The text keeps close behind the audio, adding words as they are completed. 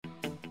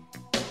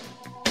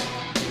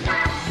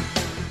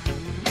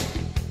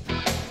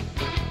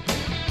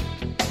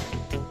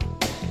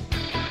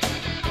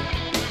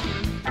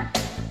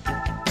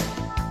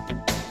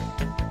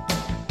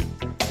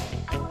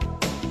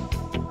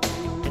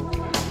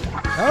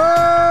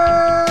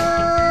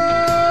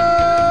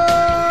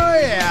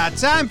yeah,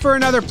 time for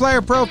another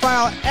player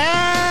profile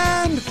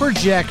and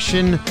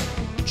projection.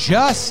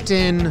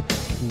 Justin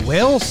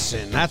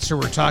Wilson, that's who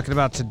we're talking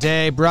about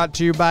today, brought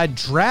to you by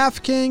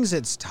DraftKings.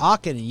 It's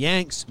Talking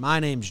Yanks. My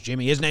name's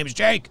Jimmy. His name's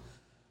Jake.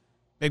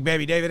 Big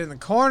baby David in the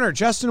corner.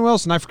 Justin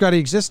Wilson, I forgot he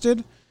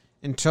existed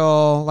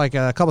until like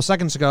a couple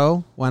seconds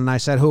ago when I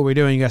said, who are we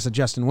doing? You guys said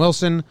Justin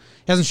Wilson.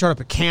 He hasn't showed up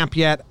at camp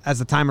yet as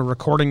the time of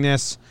recording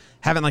this.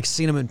 Haven't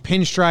seen him in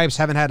pinstripes.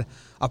 Haven't had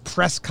a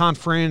press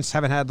conference.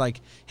 Haven't had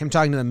him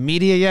talking to the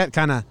media yet.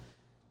 The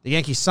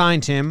Yankees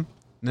signed him,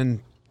 and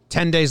then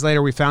 10 days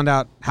later we found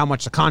out how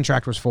much the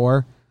contract was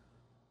for.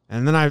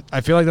 And then I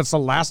feel like that's the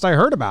last I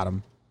heard about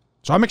him.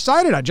 So I'm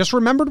excited. I just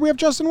remembered we have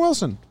Justin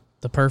Wilson.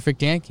 The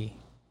perfect Yankee.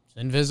 It's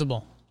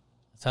invisible.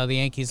 That's how the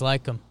Yankees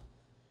like him.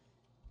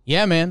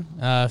 Yeah, man.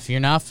 If you're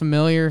not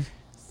familiar,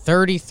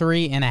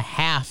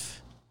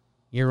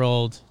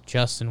 33-and-a-half-year-old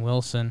Justin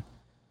Wilson,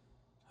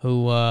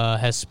 who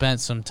has spent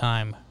some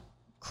time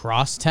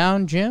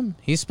crosstown, Jim.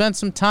 He spent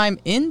some time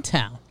in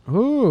town.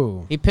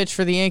 Ooh. He pitched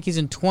for the Yankees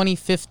in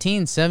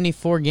 2015,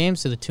 74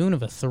 games to the tune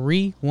of a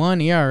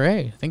 3.1 ERA.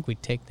 I think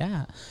we'd take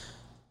that.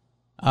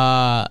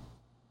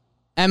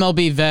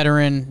 MLB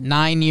veteran,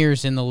 9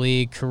 years in the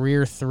league,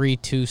 career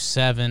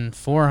 3.27,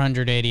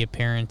 480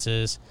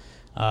 appearances.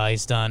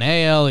 He's done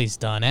AL, he's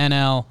done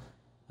NL.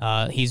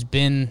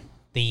 The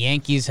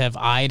Yankees have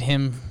eyed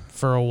him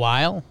for a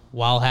while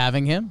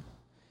having him.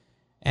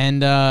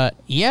 And,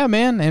 yeah,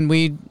 man, and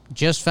we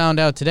just found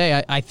out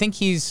today, I think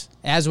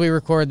as we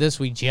record this,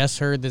 we just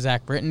heard the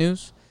Zach Britton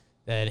news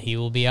that he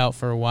will be out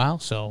for a while.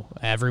 So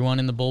everyone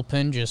in the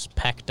bullpen just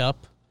pecked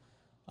up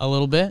a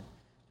little bit.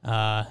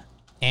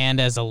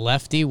 And as a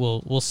lefty,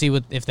 we'll see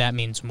if that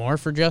means more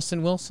for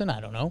Justin Wilson. I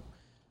don't know.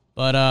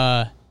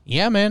 But,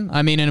 yeah, man,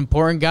 an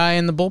important guy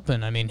in the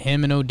bullpen.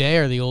 Him and O'Day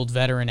are the old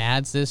veteran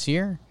ads this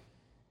year.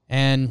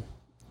 And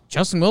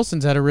Justin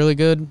Wilson's had a really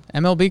good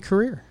MLB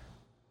career.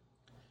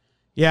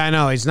 Yeah, I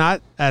know. He's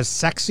not as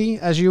sexy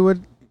as you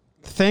would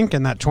think,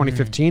 and that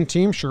 2015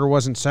 team sure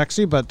wasn't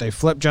sexy, but they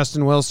flipped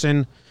Justin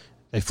Wilson.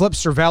 They flipped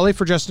Cervelli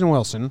for Justin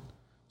Wilson.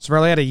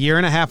 Cervelli had a year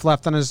and a half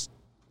left on his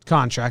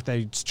contract.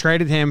 They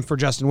traded him for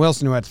Justin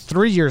Wilson, who had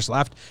 3 years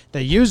left.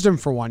 They used him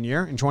for 1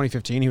 year in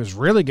 2015. He was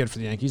really good for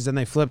the Yankees. Then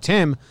they flipped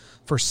him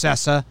for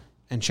Sessa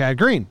and Chad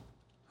Green,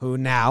 who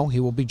now he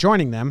will be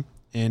joining them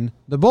in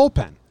the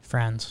bullpen.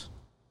 Friends.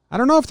 I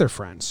don't know if they're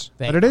friends,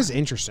 but it is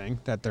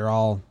interesting that they're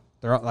all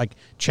like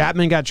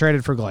Chapman got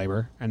traded for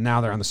Glaber, and now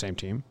they're on the same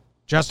team.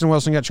 Justin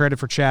Wilson got traded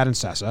for Chad and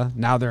Sessa.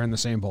 Now they're in the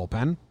same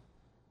bullpen.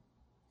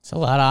 It's a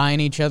lot of eyeing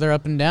each other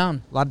up and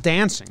down. A lot of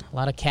dancing. A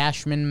lot of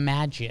Cashman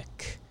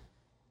magic.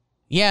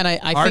 Yeah, and I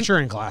Archer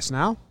think, and Glass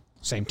now,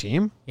 same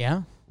team.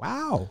 Yeah.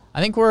 Wow.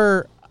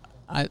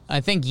 I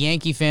think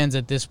Yankee fans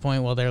at this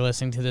point, while they're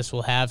listening to this,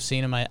 will have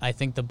seen him. I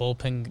think the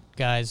bullpen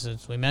guys,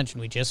 as we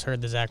mentioned, we just heard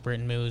the Zach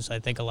Britton news. I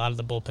think a lot of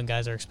the bullpen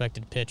guys are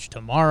expected to pitch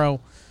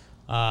tomorrow.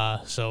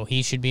 So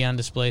he should be on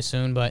display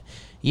soon. But,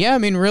 yeah,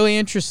 really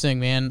interesting,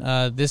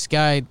 man. This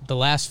guy, the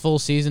last full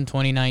season,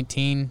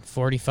 2019,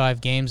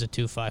 45 games, a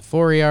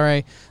 2.54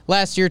 ERA.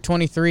 Last year,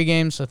 23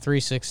 games, a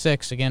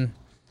 3.66. Again,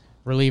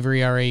 reliever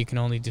ERA you can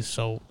only do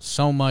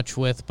so much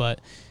with.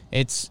 But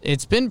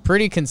it's been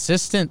pretty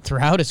consistent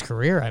throughout his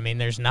career.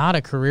 There's not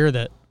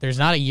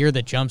a year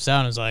that jumps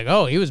out and is like,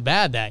 oh, he was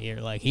bad that year.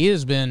 He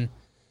has been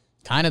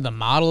kind of the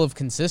model of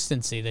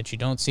consistency that you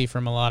don't see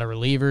from a lot of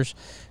relievers.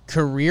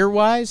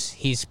 Career-wise,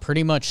 he's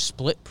pretty much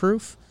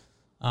split-proof.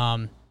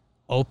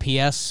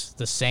 OPS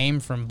the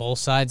same from both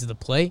sides of the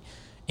plate.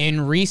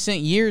 In recent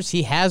years,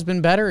 he has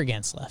been better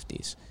against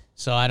lefties.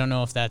 So I don't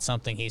know if that's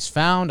something he's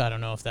found. I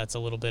don't know if that's a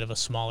little bit of a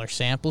smaller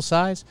sample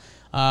size.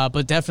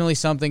 But definitely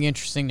something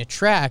interesting to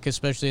track,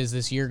 especially as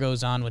this year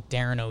goes on with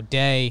Darren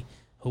O'Day,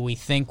 who we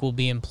think will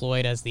be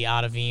employed as the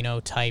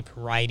Ottavino-type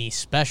righty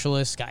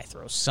specialist. Guy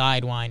throws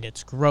sidewind.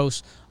 It's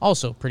gross.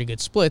 Also pretty good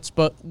splits,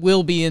 but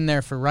will be in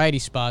there for righty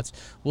spots.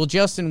 Will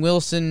Justin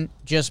Wilson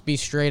just be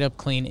straight-up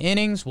clean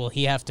innings? Will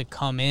he have to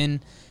come in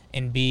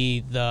and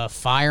be the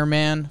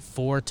fireman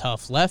for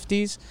tough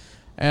lefties?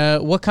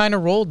 What kind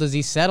of role does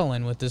he settle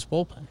in with this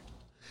bullpen?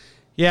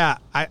 Yeah,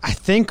 I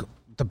think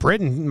the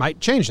Britton might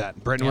change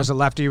that. Britton was a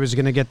lefty who was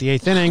going to get the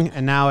eighth inning,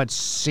 and now it's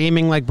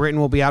seeming like Britton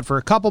will be out for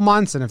a couple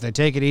months, and if they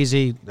take it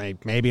easy,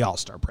 maybe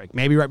All-Star break.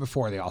 Maybe right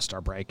before the All-Star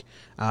break,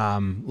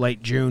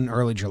 late June,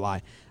 early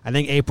July. I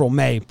think April,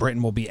 May,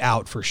 Britton will be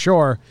out for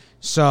sure.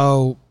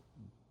 So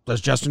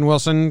does Justin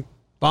Wilson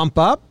bump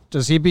up?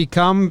 Does he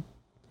become,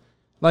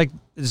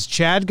 does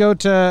Chad go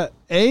to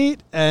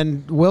 8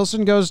 and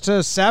Wilson goes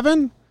to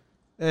 7?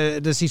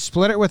 Does he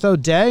split it with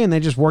O'Day and they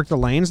just work the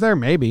lanes there?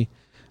 Maybe.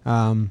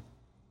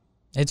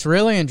 It's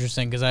really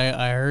interesting because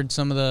I heard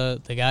some of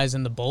the guys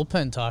in the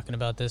bullpen talking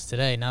about this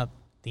today, not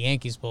the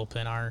Yankees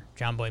bullpen, our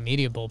Jomboy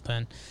Media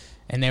bullpen,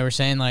 and they were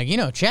saying,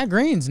 Chad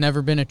Green's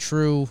never been a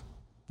true,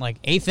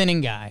 eighth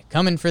inning guy.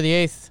 Coming for the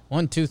eighth,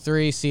 1, 2,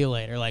 3, see you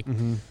later.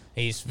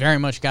 He's very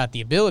much got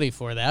the ability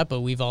for that,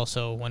 but we've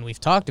also, when we've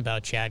talked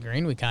about Chad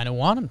Green, we kind of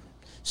want him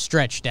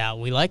stretched out.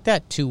 We like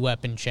that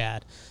two-weapon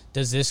Chad.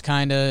 Does this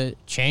kind of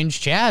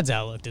change Chad's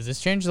outlook? Does this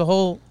change the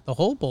whole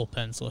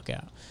bullpen's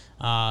lookout?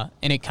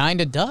 And it kind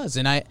of does.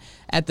 And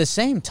at the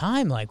same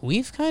time, like,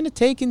 we've kind of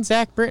taken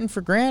Zach Britton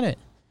for granted,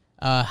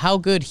 how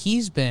good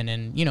he's been.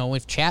 And,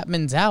 if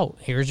Chapman's out,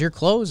 here's your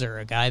closer,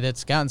 a guy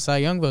that's gotten Cy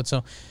Young votes.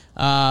 So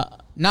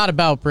not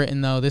about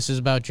Britton, though. This is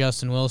about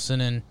Justin Wilson.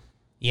 And,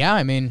 yeah,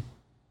 I mean,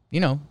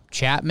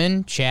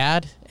 Chapman,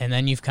 Chad, and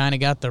then you've kind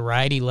of got the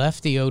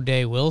righty-lefty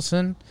O'Day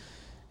Wilson.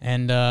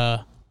 And,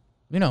 a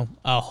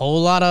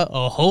whole lot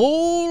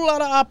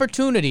of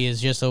opportunity is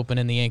just open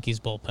in the Yankees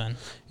bullpen.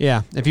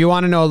 Yeah. If you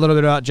want to know a little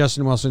bit about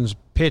Justin Wilson's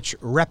pitch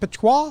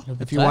repertoire,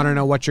 if you want to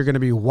know what you're going to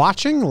be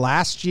watching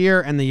last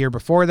year and the year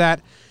before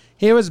that,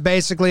 he was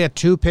basically a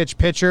two-pitch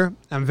pitcher.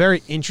 I'm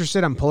very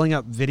interested. I'm pulling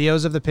up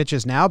videos of the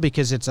pitches now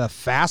because it's a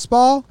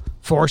fastball,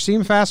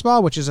 four-seam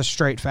fastball, which is a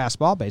straight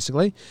fastball,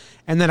 basically,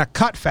 and then a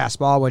cut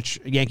fastball, which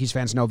Yankees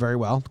fans know very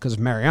well because of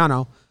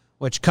Mariano,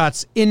 which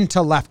cuts into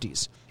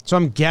lefties. So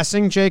I'm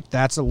guessing, Jake,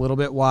 that's a little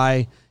bit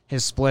why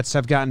his splits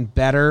have gotten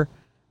better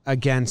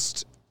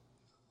against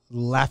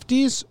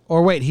lefties.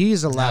 Or wait,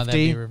 he's a lefty. No, that'd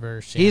be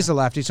reverse, yeah. He's a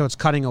lefty, so it's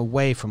cutting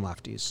away from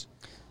lefties.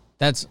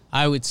 That's,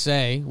 I would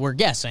say, we're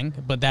guessing,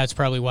 but that's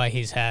probably why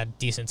he's had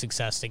decent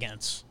success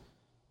against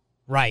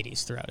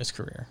righties throughout his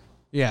career.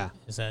 Yeah.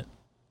 Is that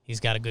he's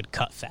got a good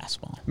cut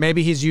fastball.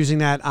 Maybe he's using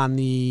that on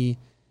the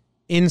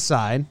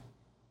inside,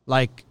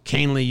 like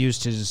Canely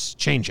used his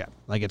changeup.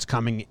 Like it's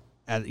coming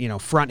at,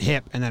 front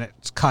hip, and then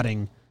it's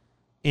cutting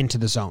into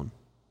the zone,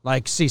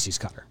 like CeCe's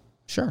cutter.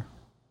 Sure.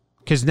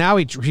 Because now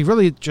he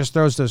really just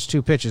throws those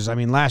two pitches. I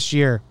mean, last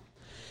year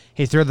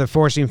he threw the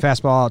four-seam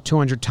fastball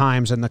 200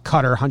 times and the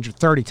cutter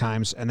 130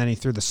 times, and then he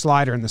threw the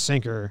slider and the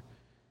sinker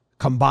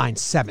combined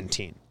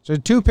 17. So a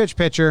two-pitch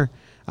pitcher.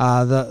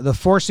 The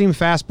four-seam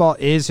fastball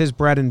is his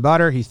bread and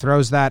butter. He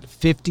throws that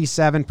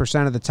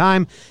 57% of the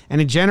time,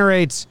 and he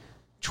generates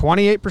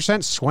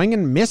 28% swing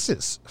and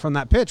misses from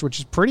that pitch, which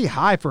is pretty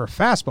high for a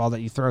fastball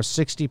that you throw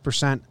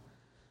 60%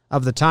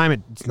 of the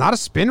time. It's not a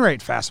spin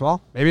rate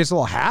fastball. Maybe it's a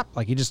little hap,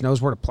 like he just knows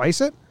where to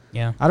place it.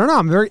 Yeah. I don't know.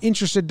 I'm very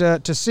interested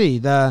to see.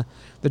 The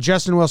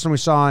Justin Wilson we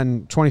saw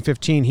in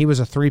 2015, he was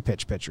a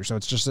three-pitch pitcher, so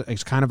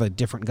it's kind of a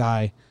different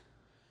guy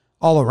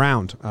all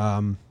around.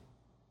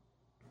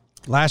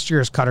 Last year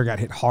his cutter got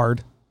hit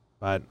hard,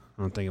 but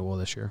I don't think it will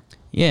this year.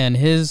 Yeah, and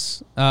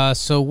his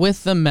so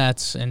with the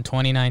Mets in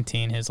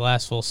 2019, his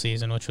last full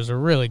season, which was a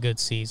really good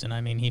season.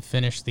 I mean, he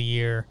finished the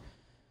year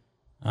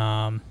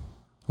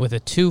with a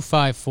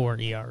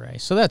 2.54 ERA.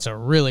 So that's a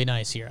really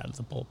nice year out of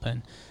the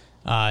bullpen.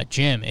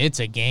 Jim, it's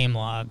a game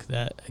log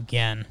that,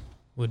 again,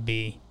 would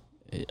be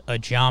a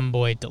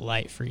Jomboy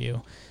delight for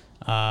you.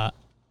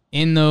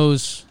 In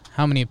those,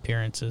 how many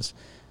appearances?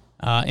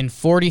 In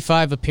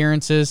 45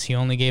 appearances, he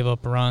only gave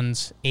up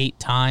runs 8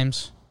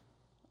 times.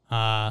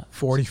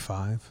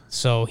 45.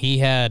 So he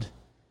had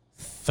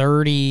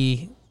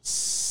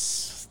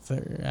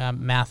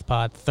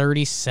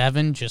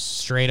 37 just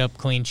straight up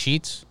clean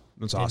sheets.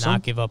 That's Did awesome.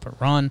 not give up a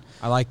run.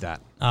 I like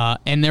that.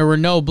 And there were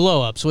no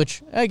blow-ups,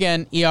 which,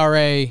 again,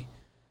 ERA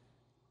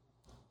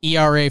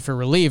for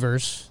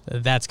relievers,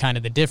 that's kind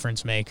of the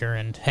difference maker.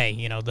 And, hey,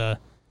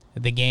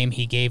 the game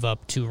he gave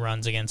up 2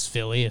 runs against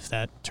Philly, if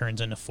that turns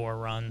into 4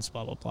 runs,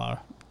 blah, blah, blah.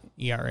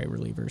 ERA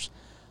relievers.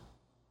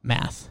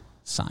 Math.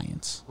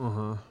 Science.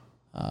 Uh-huh.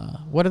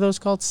 What are those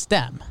called?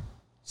 STEM.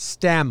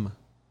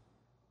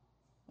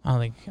 I don't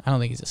think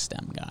he's a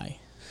STEM guy.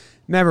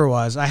 Never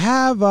was. I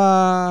have,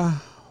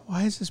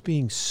 why is this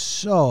being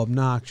so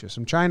obnoxious?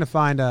 I'm trying to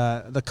find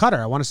the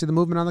cutter. I want to see the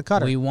movement on the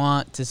cutter. We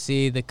want to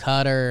see the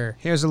cutter.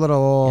 Here's a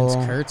little... It's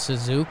Kurt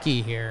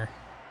Suzuki here.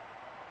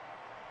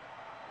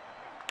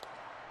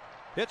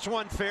 It's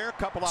one fair,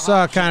 couple of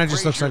So it kind of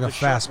just looks like a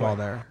fastball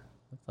there.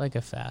 Looks like a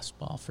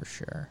fastball for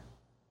sure.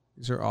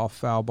 These are all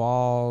foul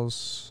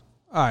balls.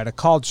 All right, a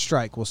called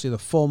strike. We'll see the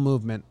full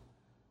movement.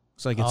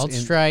 Looks like Called it's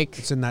strike.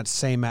 It's in that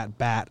same at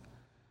bat.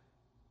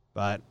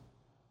 But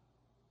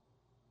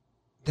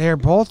they're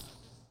both,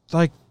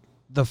 like,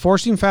 the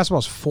four-seam fastball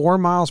is 4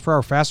 miles per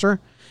hour faster.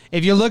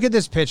 If you look at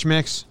this pitch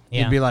mix,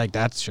 Yeah. you'd be like,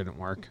 that shouldn't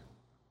work.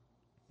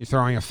 You're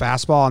throwing a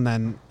fastball and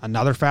then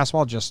another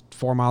fastball just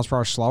 4 miles per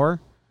hour slower.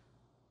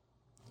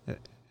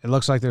 It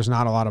looks like there's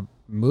not a lot of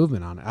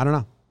movement on it. I don't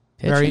know.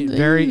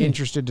 Very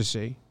interested to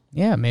see.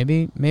 Yeah,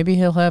 maybe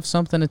he'll have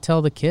something to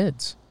tell the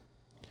kids.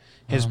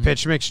 His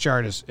pitch mix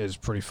chart is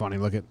pretty funny.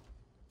 Let me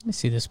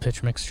see this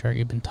pitch mix chart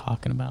you've been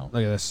talking about.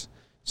 Look at this.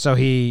 So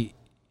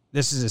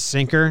this is his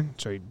sinker.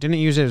 So he didn't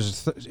use it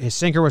his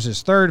sinker was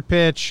his third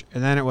pitch,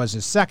 and then it was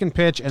his second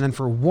pitch, and then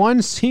for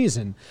one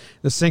season,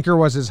 the sinker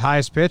was his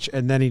highest pitch,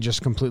 and then he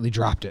just completely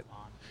dropped it.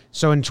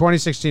 So in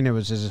 2016, it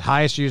was his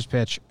highest used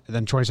pitch, and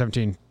then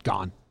 2017,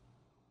 gone.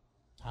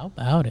 How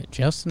about it,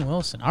 Justin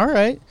Wilson? All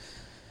right.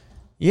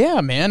 Yeah,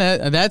 man,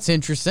 that's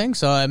interesting.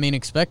 So, I mean,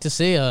 expect to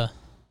see a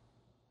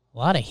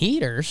lot of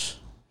heaters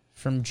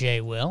from J.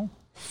 Will.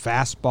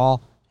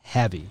 Fastball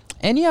heavy.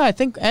 And, yeah, I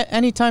think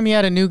anytime you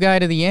add a new guy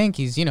to the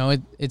Yankees,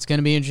 it's going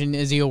to be interesting.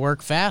 Is he a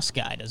work fast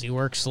guy? Does he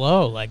work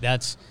slow? Like,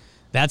 that's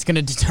that's going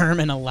to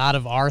determine a lot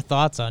of our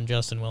thoughts on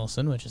Justin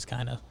Wilson, which is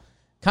kind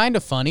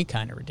of funny,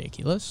 kind of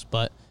ridiculous,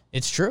 but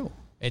it's true.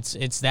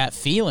 It's that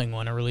feeling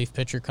when a relief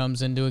pitcher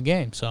comes into a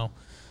game. So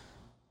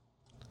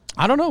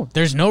I don't know.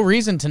 There's no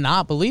reason to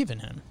not believe in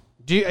him.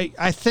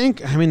 I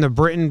think the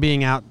Britton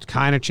being out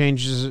kind of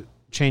changes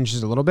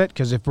a little bit,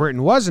 because if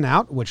Britton wasn't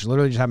out, which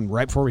literally just happened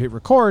right before we hit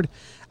record,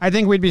 I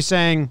think we'd be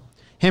saying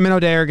him and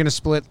O'Day are going to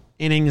split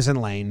innings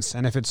and lanes.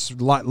 And if it's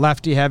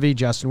lefty heavy,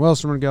 Justin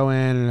Wilson would go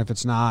in. And if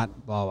it's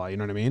not, blah, blah, you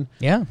know what I mean?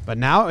 Yeah. But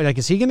now,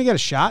 is he going to get a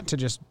shot to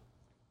just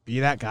be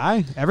that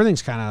guy?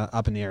 Everything's kind of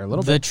up in the air a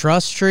little bit. The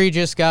trust tree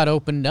just got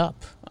opened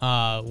up.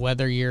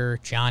 Whether you're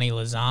Johnny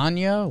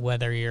Lasagna,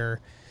 whether you're,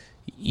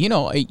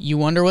 you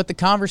wonder what the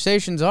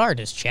conversations are.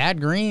 Does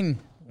Chad Green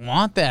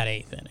want that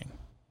 8th inning?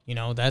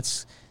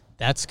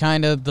 That's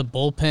kind of the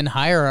bullpen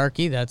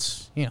hierarchy.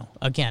 That's,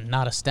 again,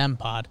 not a STEM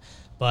pod,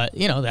 but,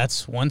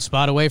 that's one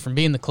spot away from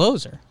being the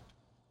closer.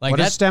 What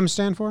does STEM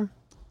stand for?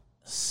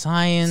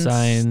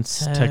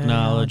 Science,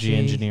 technology,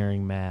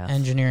 engineering, math.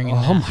 Engineering and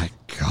math. math. My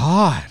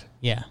God.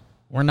 Yeah,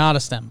 we're not a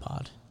STEM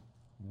pod.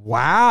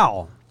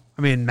 Wow.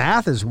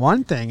 Math is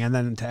one thing, and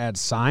then to add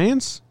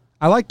science?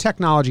 I like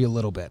technology a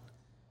little bit.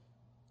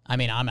 I'm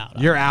out.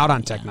 You're out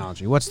on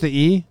technology. What's the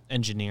E?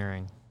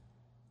 Engineering.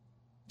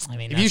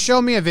 If you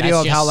show me a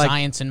video of how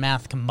science and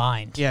math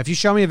combined. Yeah, if you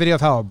show me a video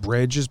of how a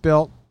bridge is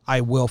built,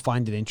 I will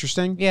find it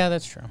interesting. Yeah,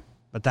 that's true.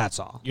 But that's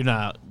all. You're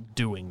not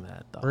doing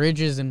that, though.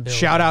 Bridges and buildings.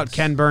 Shout out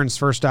Ken Burns'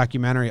 first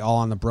documentary, All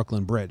on the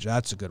Brooklyn Bridge.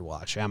 That's a good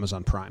watch.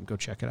 Amazon Prime. Go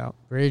check it out.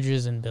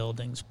 Bridges and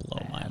buildings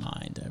blow my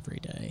mind every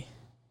day.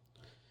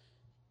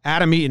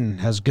 Adam Eaton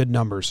has good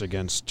numbers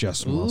against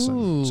Justin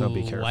Wilson, so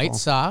be careful. White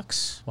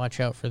Sox,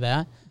 watch out for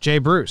that. Jay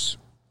Bruce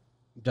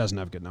doesn't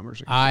have good numbers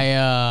against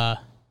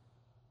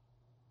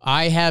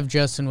I have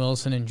Justin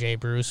Wilson and Jay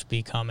Bruce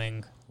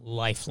becoming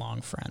lifelong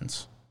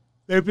friends.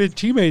 They've been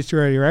teammates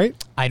already, right?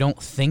 I don't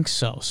think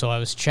so. So I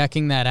was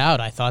checking that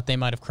out. I thought they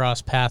might have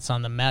crossed paths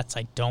on the Mets.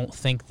 I don't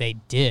think they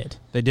did.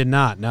 They did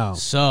not, no.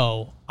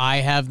 So I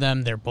have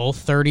them. They're both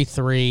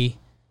 33.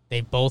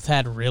 They both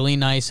had really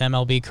nice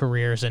MLB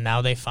careers, and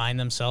now they find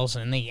themselves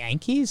in the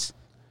Yankees?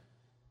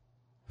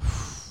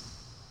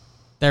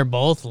 They're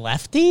both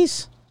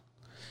lefties?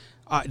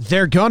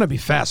 They're going to be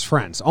fast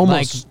friends.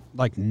 Almost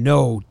like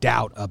no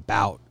doubt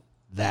about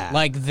that.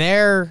 Like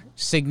their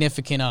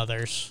significant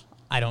others,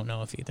 I don't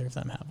know if either of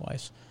them have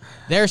wives,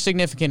 their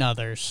significant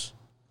others,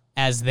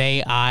 as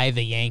they eye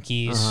the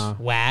Yankees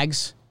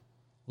wags,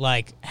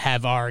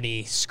 have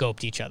already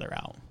scoped each other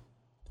out.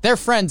 They're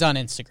friends on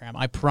Instagram.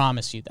 I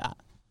promise you that.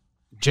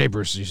 Jay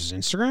Bruce uses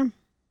Instagram?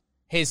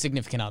 His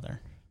significant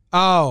other.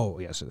 Oh,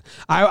 yes.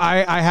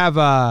 I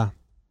have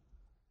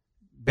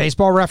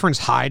Baseball Reference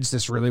hides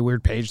this really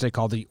weird page they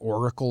call the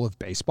Oracle of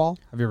Baseball.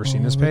 Have you ever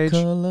seen this page?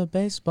 Oracle of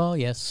Baseball,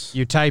 yes.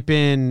 You type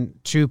in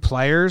 2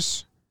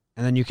 players,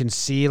 and then you can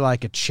see a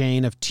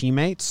chain of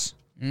teammates.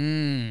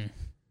 And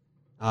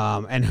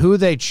who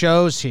they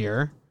chose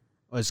here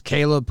was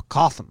Caleb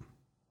Cotham.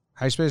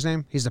 How do you spell his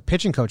name? He's the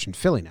pitching coach in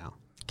Philly now.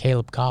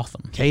 Caleb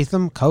Cotham.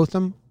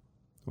 Cotham?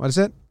 What is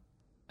it?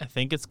 I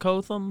think it's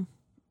Cotham.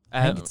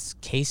 I think it's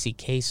Casey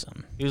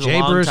Kasem. He was a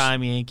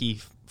long-time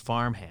Yankee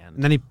farmhand.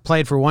 And then he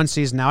played for 1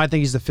 season. Now I think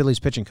he's the Phillies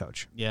pitching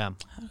coach. Yeah.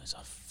 How is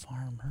a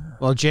farmer?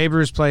 Well, Jay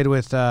Bruce played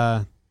with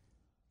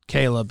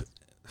Caleb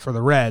for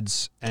the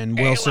Reds, and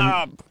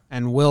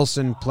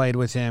Wilson played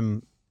with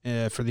him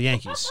for the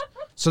Yankees.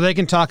 So they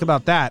can talk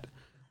about that.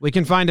 We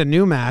can find a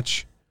new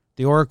match,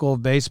 the Oracle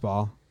of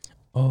Baseball.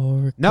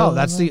 No,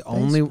 that's the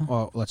only.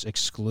 Oh, let's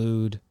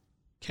exclude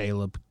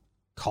Caleb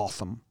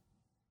Cotham.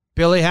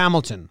 Billy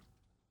Hamilton.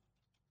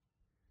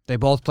 They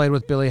both played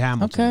with Billy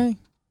Hamilton. Okay.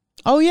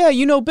 Oh, yeah,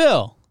 you know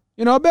Bill.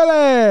 You know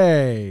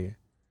Billy.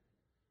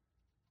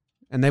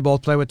 And they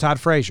both play with Todd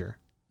Frazier.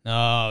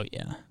 Oh,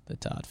 yeah, the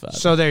Todd father.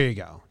 So there you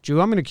go. Do you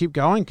want me to keep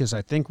going? Because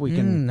I think we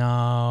can.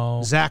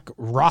 No. Zach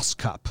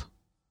Rosscup.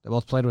 They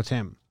both played with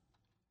him.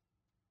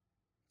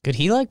 Could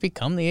he,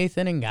 become the 8th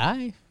inning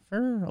guy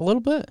for a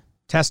little bit?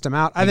 Test him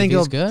out. I think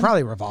he'll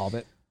probably revolve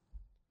it.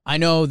 I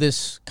know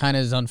this kind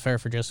of is unfair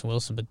for Justin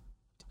Wilson, but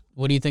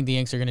what do you think the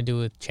Yanks are going to do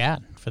with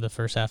Chad for the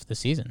first half of the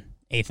season?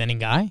 8th inning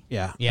guy?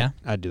 Yeah. Yeah.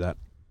 I'd do that.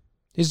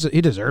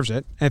 He deserves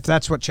it. If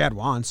that's what Chad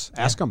wants,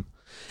 ask him.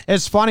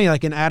 It's funny,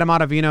 in Adam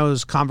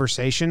Ottavino's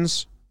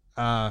conversations,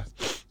 and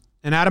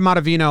Adam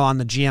Ottavino on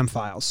the GM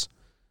files,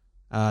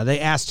 they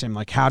asked him,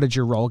 how did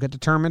your role get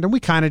determined? And we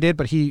kind of did,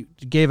 but he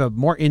gave a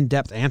more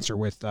in-depth answer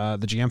with the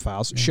GM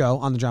files show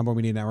on the Jomboy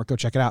Media Network. Go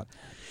check it out.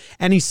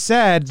 And he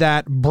said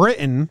that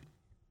Britton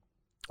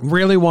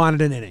really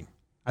wanted an inning.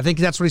 I think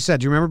that's what he said.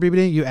 Do you remember,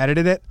 BBD? You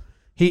edited it?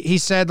 He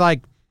said,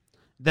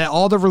 that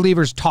all the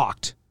relievers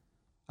talked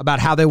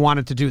about how they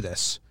wanted to do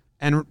this.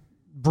 And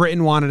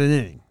Britton wanted an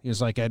inning. He was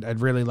like,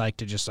 I'd really like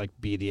to just,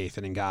 be the 8th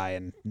inning guy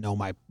and know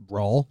my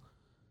role.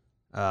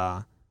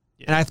 And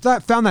I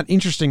found that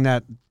interesting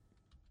that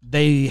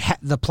the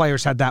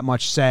players had that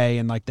much say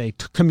and, they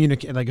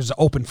communicate, it was an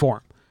open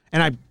forum.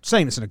 And I'm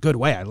saying this in a good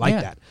way. I like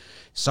that.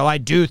 So I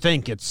do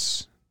think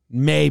it's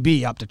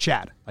maybe up to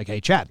Chad. Hey,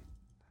 Chad,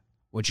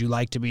 Would you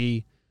like to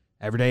be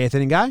everyday eighth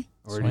inning guy?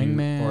 Or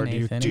do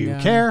you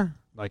care?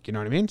 Like, you know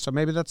what I mean? So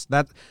maybe that's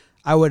that.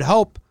 I would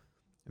hope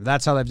if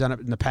that's how they've done it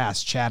in the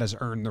past, Chad has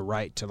earned the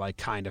right to like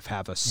kind of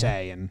have a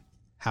say in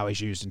how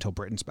he's used until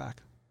Britton's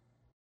back.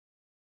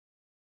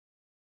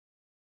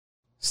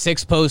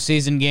 6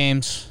 postseason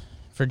games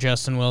for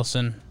Justin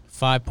Wilson,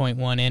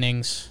 5.1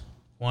 innings,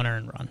 1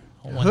 earned run,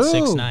 a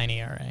 1.69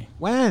 ERA.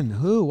 When?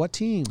 Who? What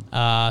team?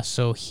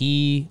 So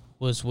he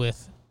was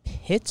with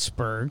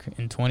Pittsburgh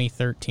in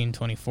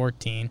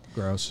 2013-2014.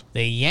 Gross.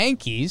 The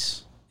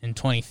Yankees in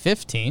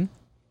 2015,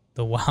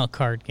 the wild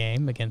card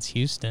game against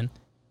Houston,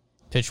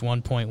 pitched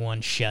 1.1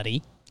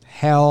 shutty.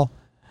 Hell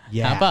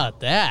yeah. How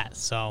about that?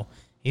 So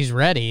he's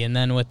ready. And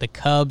then with the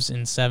Cubs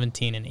in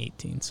 17 and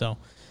 18. So,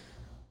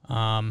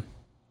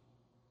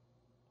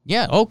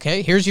 yeah,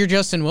 okay. Here's your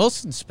Justin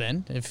Wilson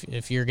spin.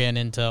 If you're getting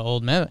into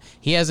old men,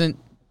 he hasn't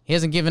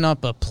given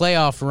up a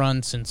playoff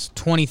run since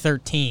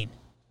 2013.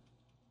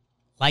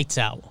 Lights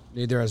out.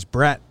 Neither has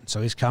Brett,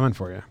 so he's coming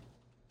for you.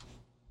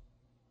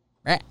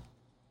 Right.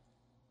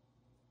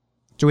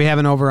 Do we have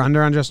an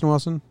over-under on Justin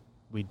Wilson?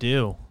 We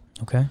do.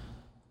 Okay.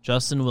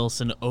 Justin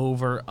Wilson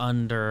over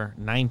under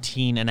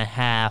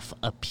 19.5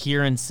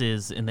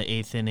 appearances in the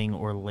 8th inning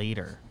or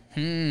later.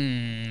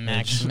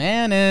 Max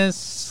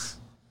Manis.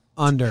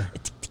 Under.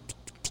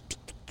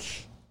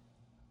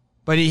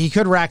 But he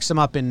could rack some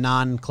up in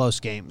non-close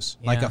games,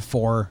 like a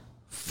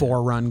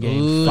four-run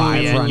game, Ooh,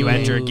 5-run You game.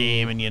 enter a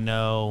game and you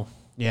know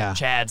Yeah.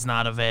 Chad's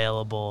not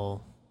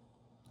available.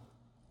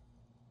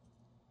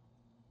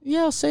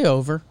 Yeah, I'll say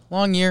over.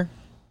 Long year.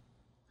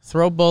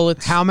 Throw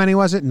bullets. How many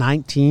was it?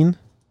 19?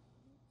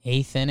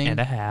 8th inning. And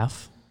a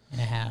half.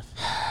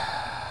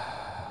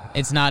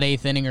 It's not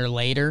 8th inning or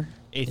later.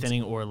 8th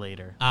inning or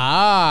later.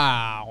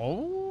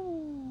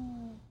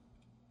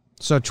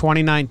 So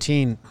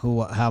 2019,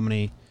 how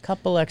many?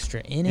 Couple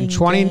extra innings.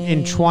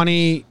 In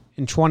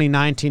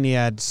 2019 he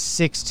had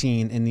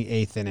 16 in the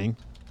 8th inning.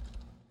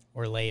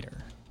 Or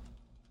later.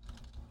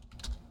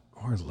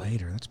 Or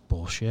later. That's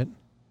bullshit.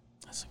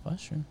 That's the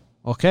question.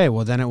 Okay,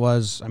 well then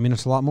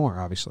it's a lot more,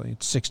 obviously.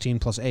 It's 16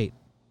 plus 8.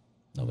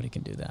 Nobody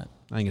can do that.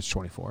 I think it's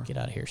 24. Get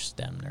out of here,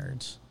 STEM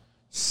nerds.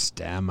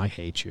 STEM, I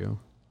hate you.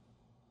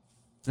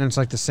 And it's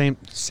like the same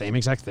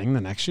exact thing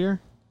the next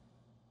year?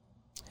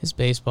 His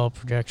baseball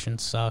projection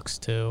sucks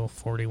too.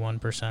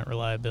 41%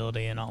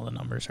 reliability, and all the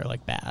numbers are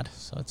like bad.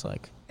 So it's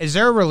like, Is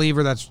there a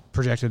reliever that's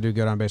projected to do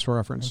good on Baseball I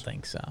Reference? don't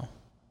think so.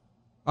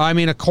 I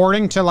mean,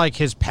 according to like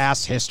his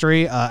past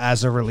history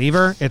as a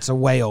reliever, it's a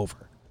way over.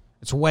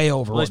 It's way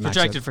over. Well, he's what Max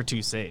projected said. for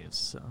 2 saves,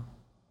 so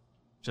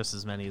just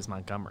as many as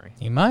Montgomery.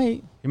 He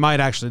might. He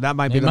might actually. That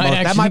might be He the might most.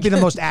 That actually might be the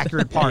get- most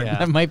accurate part. Yeah.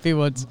 That might be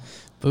what's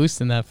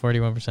boosting that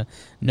 41%.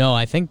 No,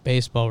 I think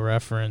Baseball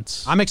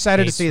Reference. I'm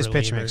excited to base see his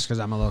pitch relievers. mix because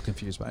I'm a little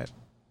confused by it.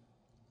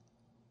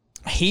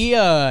 He,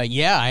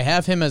 I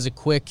have him as a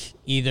quick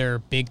either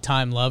big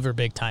time love or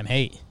big time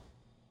hate.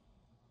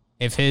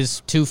 If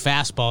his 2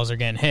 fastballs are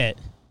getting hit,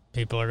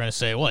 people are going to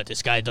say, what,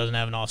 this guy doesn't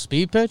have an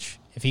off-speed pitch?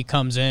 If he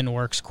comes in,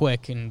 works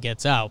quick, and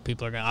gets out,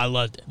 people are going to, I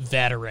love it.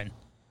 Veteran.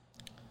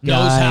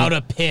 Knows Guy how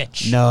to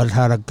pitch. Knows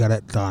how to get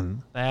it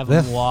done. They have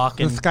him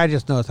walking. This guy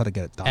just knows how to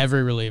get it done.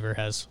 Every reliever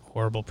has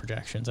horrible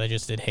projections. I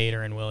just did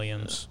Hader and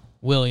Williams.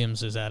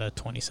 Williams is at a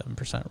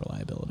 27%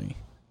 reliability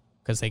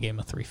because they gave him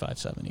a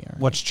 3.57 ERA.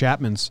 What's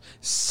Chapman's?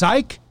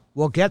 Psych.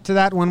 We'll get to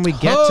that when we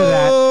get to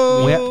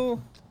that.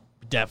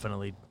 We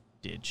definitely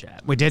did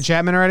Chapman. We did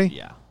Chapman already?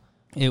 Yeah.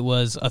 It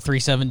was a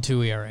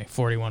 3.72 ERA,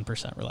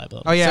 41%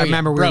 reliability. Oh, yeah, I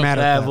remember we were mad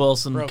They at have that.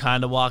 Wilson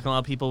kind of walking a lot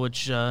of people, which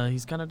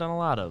he's kind of done a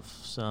lot of.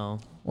 So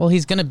Well,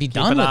 he's going to be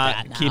done with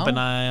that now. Keep an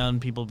eye on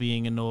people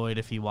being annoyed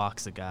if he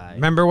walks a guy.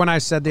 Remember when I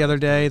said the other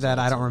day that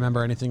I don't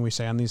remember anything we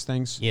say on these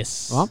things?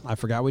 Yes. Well, I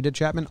forgot we did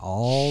Chapman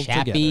all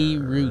Chappy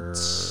together.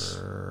 Roots.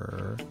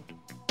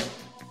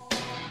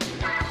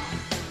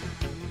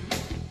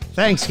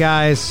 Thanks,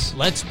 guys.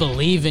 Let's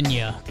believe in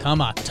you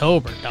come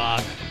October,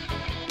 dog.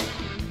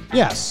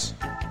 Yes.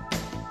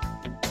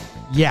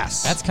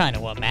 Yes. That's kind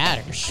of what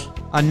matters.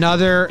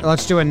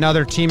 Let's do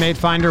another teammate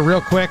finder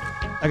real quick.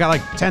 I got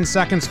like 10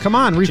 seconds. Come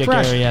on, Jake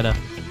refresh. Arrieta.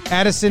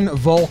 Addison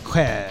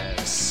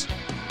Volquez.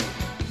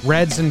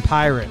 Reds and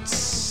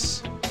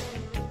Pirates.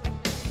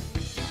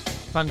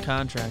 Fun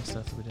contract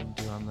stuff we didn't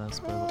do on this,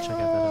 but we'll check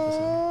out that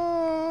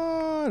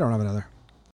episode. I don't have another.